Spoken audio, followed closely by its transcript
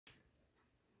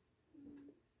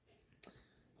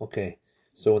Okay,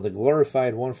 so with the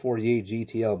glorified 148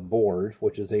 GTL board,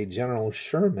 which is a General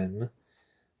Sherman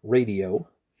radio,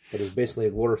 but is basically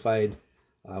a glorified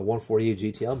 148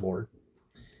 GTL board.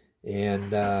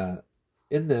 And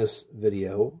in this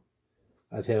video,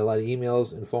 I've had a lot of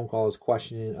emails and phone calls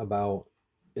questioning about,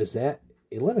 is that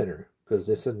a limiter? Because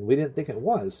they said, we didn't think it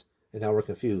was, and now we're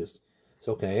confused.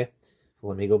 So, okay,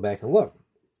 let me go back and look.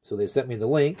 So they sent me the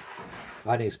link.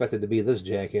 I didn't expect it to be this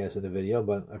jackass in the video,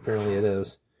 but apparently it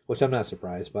is, which I'm not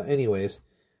surprised. But anyways,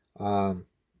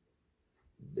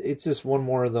 it's just one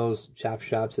more of those chop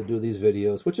shops that do these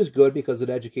videos, which is good because it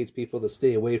educates people to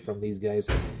stay away from these guys.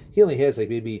 He only has like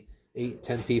maybe 8,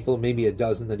 10 people, maybe a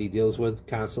dozen that he deals with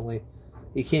constantly.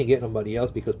 He can't get nobody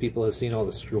else because people have seen all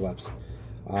the screw-ups.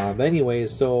 But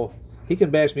anyways, so he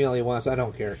can bash me all he wants. I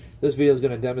don't care. This video is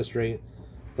going to demonstrate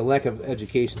the lack of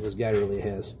education this guy really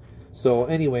has. So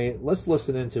anyway, let's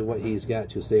listen into what he's got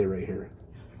to say right here.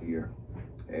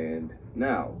 And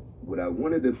now, what I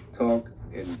wanted to talk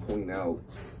and point out,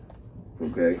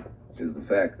 okay, is the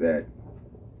fact that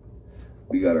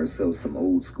we got ourselves some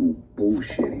old school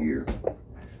bullshit here.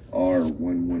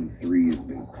 R113 has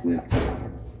been clipped.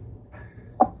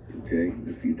 Okay,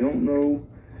 if you don't know,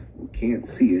 you can't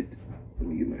see it. Let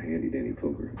me get my handy dandy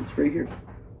poker. It's right here.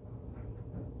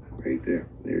 Right there.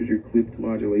 There's your clipped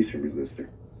modulation resistor.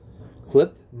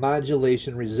 Clipped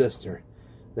modulation resistor.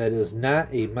 That is not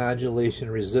a modulation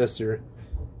resistor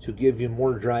to give you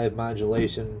more drive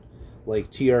modulation like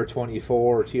TR24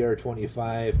 or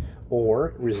TR25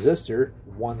 or resistor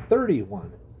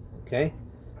 131. Okay?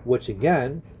 Which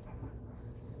again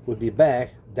would be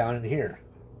back down in here.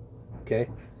 Okay?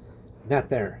 Not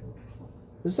there.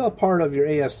 This is all part of your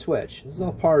AF switch. This is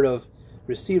all part of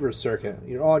receiver circuit,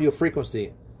 your audio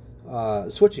frequency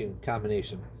switching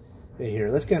combination in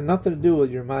here. That's got nothing to do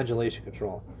with your modulation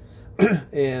control.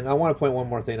 And I want to point one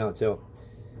more thing out too.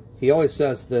 He always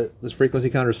says that this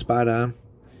frequency counter is spot on.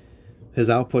 His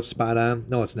output's spot on.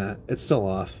 No, it's not. It's still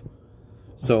off.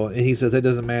 So, and he says it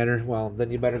doesn't matter. Well, then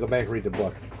you better go back and read the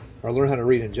book. Or learn how to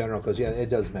read in general, because yeah, it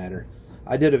does matter.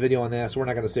 I did a video on that, so we're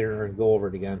not going to sit here and go over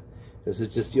it again. Because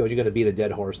it's just, you know, you're going to beat a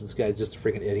dead horse. This guy's just a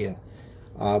freaking idiot.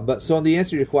 But so the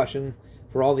answer to your question,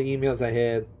 for all the emails I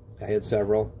had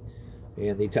several.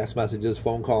 And the text messages,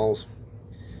 phone calls.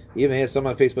 Even had some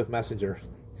on Facebook Messenger.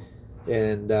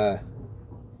 And out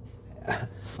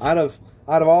of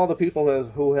all the people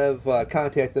who have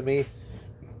contacted me,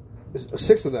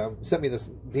 6 of them sent me this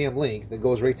damn link that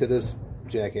goes right to this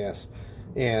jackass.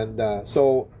 And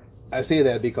so I say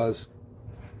that because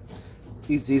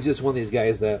he's just one of these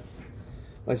guys that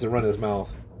likes to run his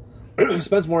mouth.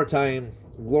 Spends more time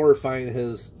glorifying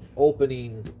his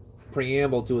opening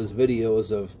preamble to his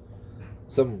videos of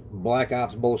some black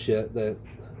ops bullshit that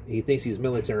he thinks he's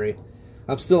military.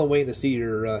 I'm still waiting to see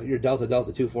your Delta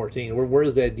 214. Where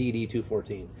is that DD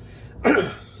 214?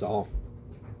 So,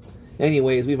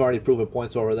 anyways, we've already proven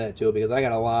points over that too, because I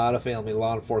got a lot of family,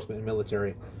 law enforcement, and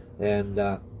military, and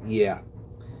yeah,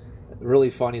 really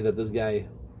funny that this guy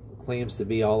claims to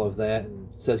be all of that and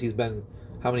says he's been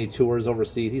how many tours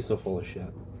overseas. He's so full of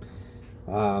shit.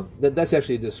 That's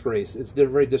actually a disgrace. It's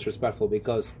very disrespectful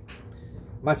because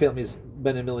my family's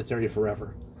been in military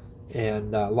forever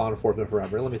and law enforcement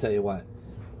forever. And let me tell you what,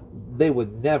 they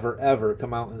would never ever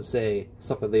come out and say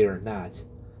something they are not,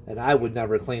 and I would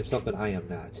never claim something I am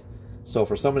not. So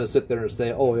for someone to sit there and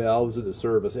say, oh yeah, I was in the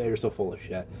service, hey, you're so full of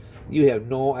shit. You have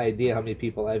no idea how many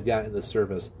people I've got in the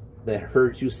service that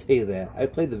heard you say that. I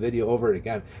played the video over and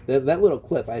again. That little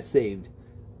clip I saved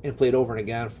and played over and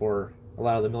again for a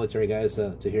lot of the military guys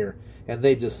to hear, and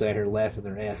they just sat here laughing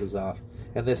their asses off.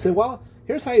 And they said, well,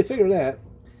 here's how you figure that.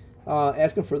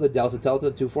 Asking for the Delta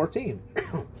 214.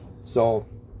 So,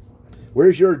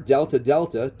 where's your Delta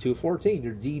 214,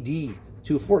 your DD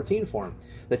 214 form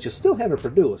that you still haven't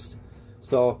produced?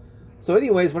 So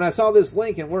anyways, when I saw this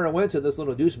link and where it went to this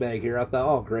little douchebag here, I thought,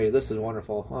 oh great, this is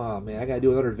wonderful. Oh man, I gotta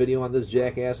do another video on this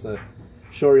jackass to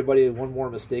show everybody one more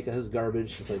mistake of his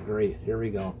garbage. It's like, great, here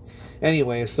we go.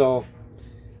 Anyway, so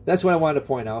that's what I wanted to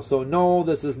point out. So no,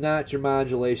 this is not your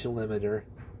modulation limiter.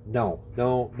 No.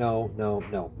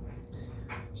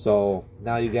 So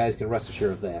now you guys can rest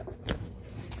assured of that.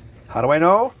 How do I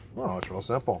know? Well, it's real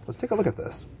simple. Let's take a look at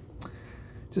this.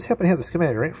 Just happen to have the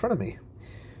schematic right in front of me.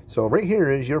 So right here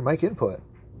is your mic input.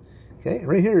 Okay,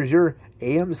 right here is your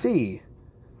AMC,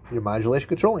 your modulation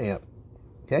control amp.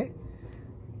 Okay,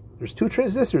 there's 2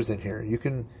 transistors in here. You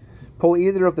can pull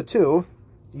either of the 2.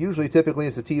 Usually, typically,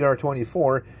 it's a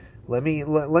TR24. Let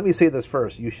me say this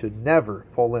first. You should never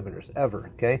pull limiters,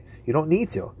 ever. Okay, you don't need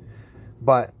to.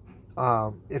 But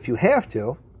if you have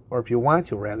to, or if you want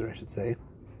to, rather, I should say,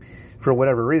 for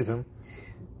whatever reason,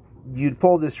 you'd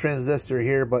pull this transistor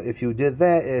here, but if you did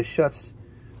that, it shuts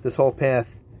this whole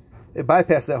path. It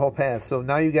bypasses that whole path. So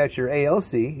now you got your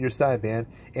ALC, your sideband,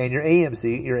 and your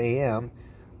AMC, your AM,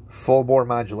 full bore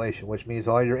modulation, which means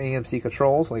all your AMC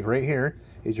controls, like right here,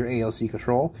 is your ALC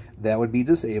control. That would be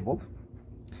disabled.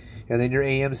 And then your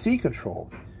AMC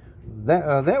control,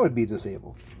 that would be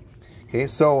disabled. Okay,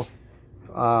 so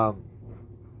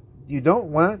you don't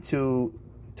want to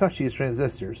touch these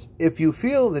transistors. If you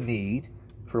feel the need,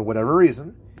 for whatever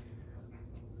reason,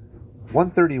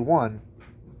 131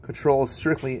 controls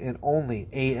strictly and only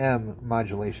AM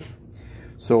modulation.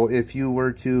 So if you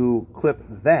were to clip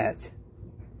that,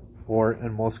 or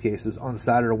in most cases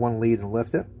unsolder one lead and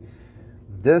lift it,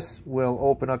 this will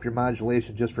open up your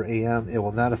modulation just for AM. It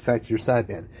will not affect your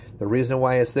sideband. The reason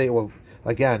why I say, well,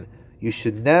 again, you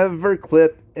should never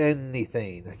clip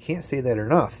anything. I can't say that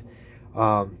enough.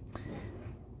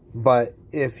 But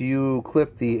if you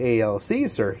clip the ALC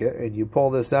circuit and you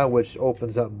pull this out, which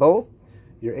opens up both,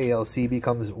 your ALC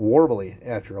becomes warbly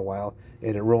after a while,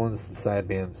 and it ruins the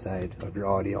sideband side of your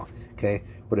audio. Okay,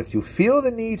 but if you feel the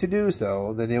need to do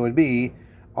so, then it would be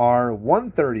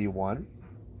R131.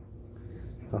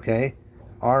 Okay,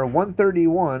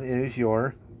 R131 is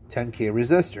your 10K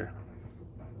resistor.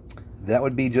 That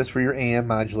would be just for your AM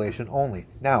modulation only.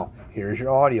 Now, here's your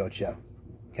audio chip.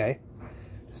 Okay,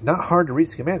 it's not hard to read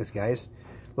schematics, guys.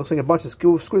 Looks like a bunch of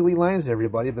squiggly lines to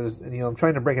everybody, but you know, I'm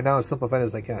trying to break it down as simplified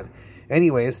as I can.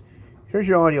 Anyways, here's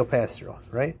your audio pass-through,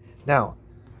 right? Now,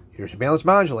 here's your balanced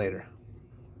modulator.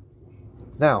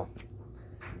 Now,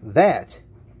 that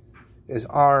is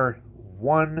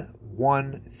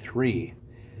R113.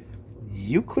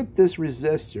 You clip this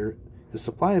resistor, the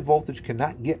supply voltage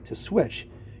cannot get to switch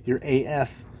your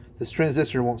AF. This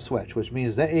transistor won't switch, which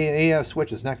means that AF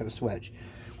switch is not going to switch.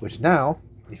 Which now,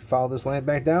 you follow this line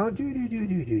back down,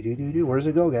 where does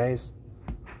it go, guys?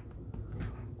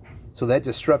 So that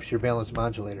disrupts your balanced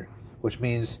modulator, which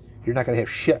means you're not going to have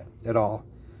shit at all.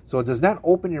 So it does not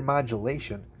open your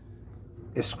modulation.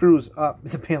 It screws up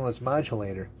the balanced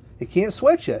modulator. It can't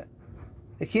switch it.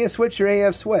 It can't switch your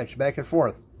AF switch back and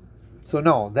forth. So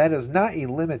no, that is not a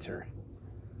limiter.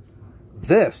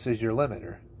 This is your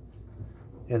limiter.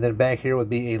 And then back here would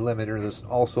be a limiter that's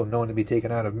also known to be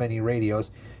taken out of many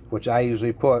radios, which I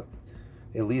usually put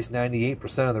at least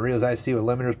 98% of the radios I see with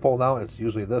limiters pulled out, it's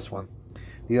usually this one.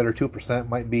 The other 2%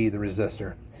 might be the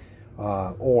resistor.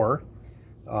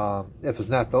 If it's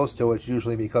not those two, it's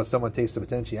usually because someone takes the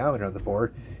potentiometer of the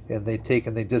board and they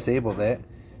disable that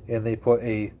and they put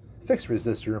a fixed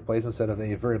resistor in place instead of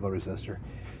a variable resistor.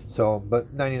 So,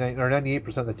 but 99 or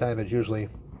 98% of the time it's usually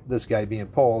this guy being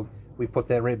pulled. We put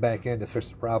that right back in to fix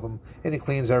the problem, and it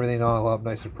cleans everything all up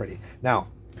nice and pretty. Now,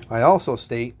 I also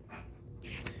state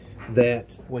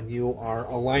that when you are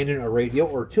aligning a radio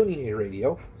or tuning a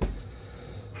radio,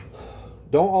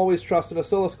 don't always trust an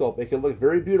oscilloscope. It can look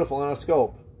very beautiful on a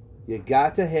scope. You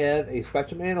got to have a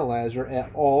spectrum analyzer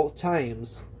at all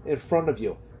times in front of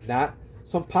you, not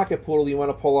some pocket poodle you want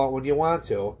to pull out when you want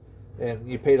to, and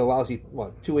you paid a lousy,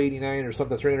 what, $289 or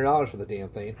something, $300 for the damn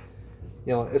thing.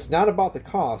 You know, it's not about the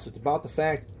cost. It's about the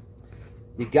fact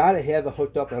you got to have it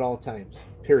hooked up at all times,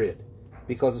 period.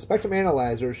 Because the spectrum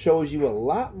analyzer shows you a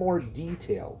lot more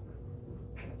detail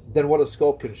than what a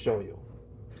scope can show you.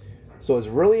 So it's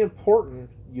really important.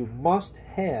 You must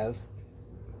have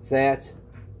that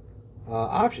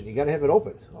option. You got to have it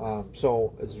open.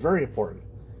 So it's very important.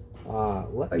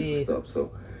 Let me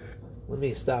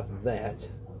stop that.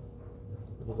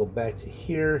 Let me go back to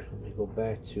here. Let me go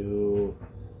back to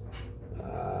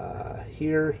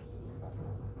here.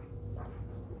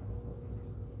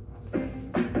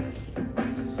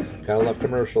 Gotta love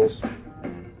commercials.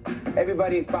 Hey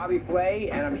everybody, it's Bobby Flay,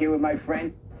 and I'm here with my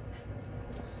friend.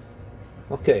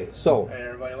 Okay, so. Hey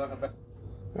everybody, welcome back.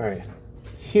 Alright,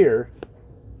 here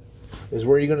is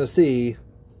where you're going to see,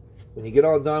 when you get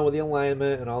all done with the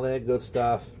alignment and all that good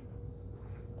stuff,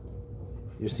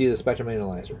 you see the spectrum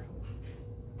analyzer.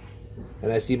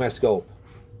 And I see my scope.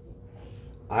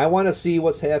 I want to see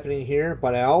what's happening here,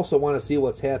 but I also want to see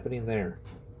what's happening there.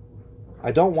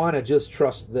 I don't want to just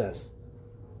trust this.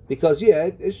 Because,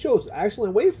 yeah, it shows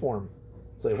excellent waveform.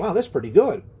 It's like, wow, that's pretty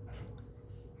good.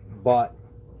 But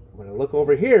when I look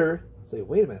over here, it's like,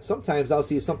 wait a minute. Sometimes I'll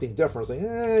see something different. It's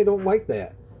like, I don't like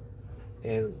that.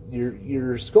 And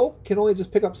your scope can only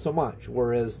just pick up so much,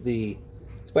 whereas the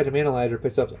spectrum analyzer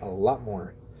picks up a lot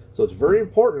more. So it's very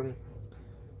important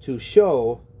to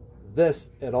show this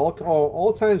at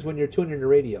all times when you're tuning your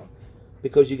radio,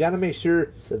 because you got to make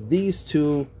sure that these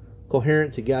two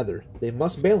coherent together. They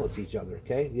must balance each other.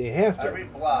 Okay, you have to. Every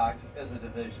block is a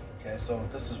division. Okay, so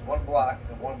this is one block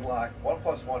and one block. 1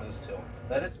 plus 1 is 2.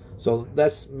 So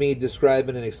that's me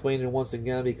describing and explaining once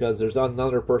again, because there's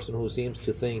another person who seems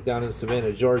to think down in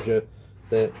Savannah, Georgia,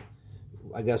 that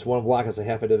I guess one block is a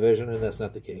half a division, and that's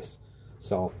not the case.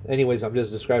 So anyways, I'm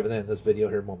just describing that in this video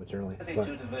here momentarily. But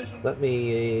let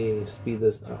me speed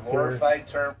this up. Glorified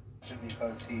term,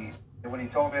 because when he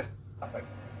told me this topic.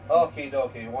 Okay,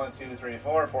 dokie, 1, 2, 3,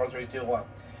 4, 4, 3, 2, 1.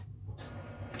 Just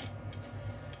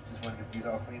want to get these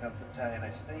all cleaned up sometime,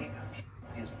 nice and neat.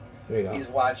 He's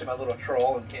watching my little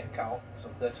troll and can't count, so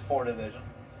that's 4 division.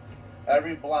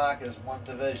 Every block is 1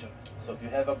 division. So if you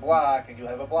have a block and you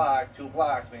have a block, 2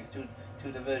 blocks means two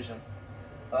division.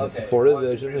 Okay, that's 4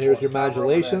 division. Here's your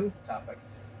modulation. Topic.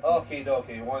 Okay,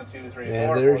 dokie, 1, 2, 3, 4.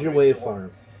 And there's your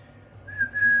waveform.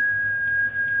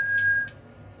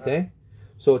 Okay,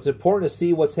 so it's important to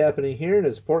see what's happening here, and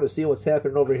it's important to see what's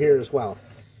happening over here as well.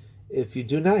 If you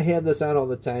do not have this on all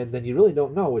the time, then you really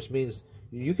don't know, which means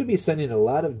you could be sending a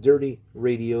lot of dirty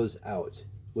radios out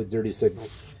with dirty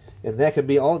signals. And that could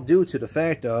be all due to the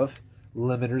fact of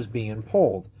limiters being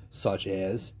pulled, such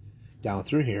as down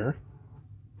through here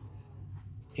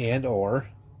and or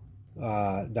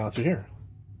down through here.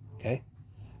 Okay?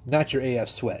 Not your AF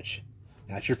switch,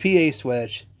 not your PA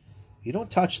switch. You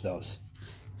don't touch those,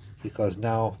 because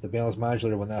now the balance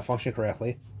modulator will not function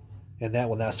correctly, and that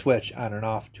will not switch on and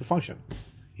off to function.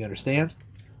 You understand?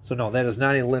 So no, that is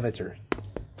not a limiter.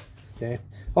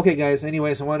 Okay, guys,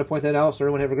 anyways, I wanted to point that out, so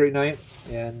everyone have a great night.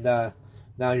 And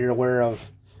now you're aware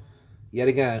of, yet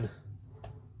again,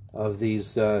 of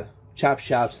these chop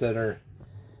shops that are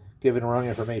giving wrong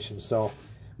information. So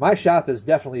my shop is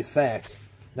definitely fact,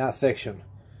 not fiction.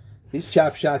 These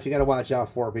chop shops you got to watch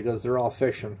out for, because they're all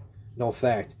fiction, no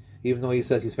fact. Even though he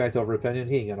says he's fact over opinion,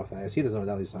 he ain't got no facts. He doesn't know what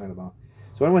the hell he's talking about.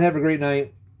 So everyone have a great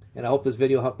night, and I hope this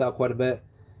video helped out quite a bit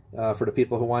for the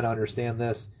people who want to understand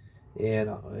this.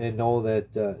 And know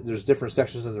that there's different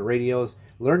sections in the radios.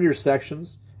 Learn your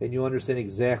sections, and you understand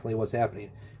exactly what's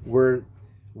happening. Where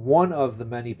one of the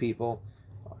many people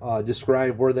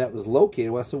described where that was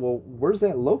located. Well, I said, well, where's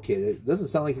that located? It doesn't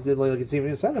sound like it's even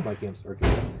inside the mic circuit.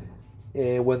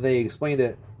 And when they explained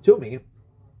it to me,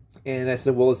 and I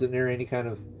said, well, isn't there any kind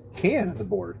of can on the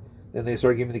board? And they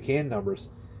started giving me the can numbers,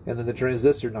 and then the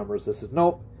transistor numbers. I said,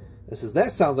 nope. I says,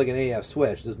 that sounds like an AF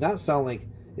switch. It does not sound like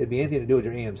it'd be anything to do with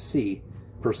your AMC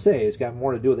per se. It's got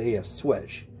more to do with the AF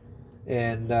switch.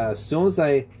 And as soon as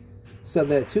I said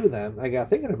that to them, I got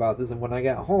thinking about this, and when I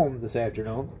got home this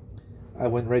afternoon, I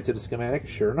went right to the schematic.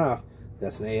 Sure enough,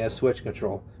 that's an AF switch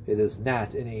control. It is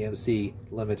not an AMC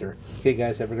limiter. Okay,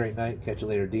 guys, have a great night. Catch you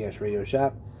later.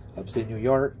 DXRADIOSHOP, upstate New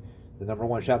York, the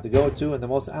 #1 shop to go to and the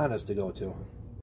most honest to go to.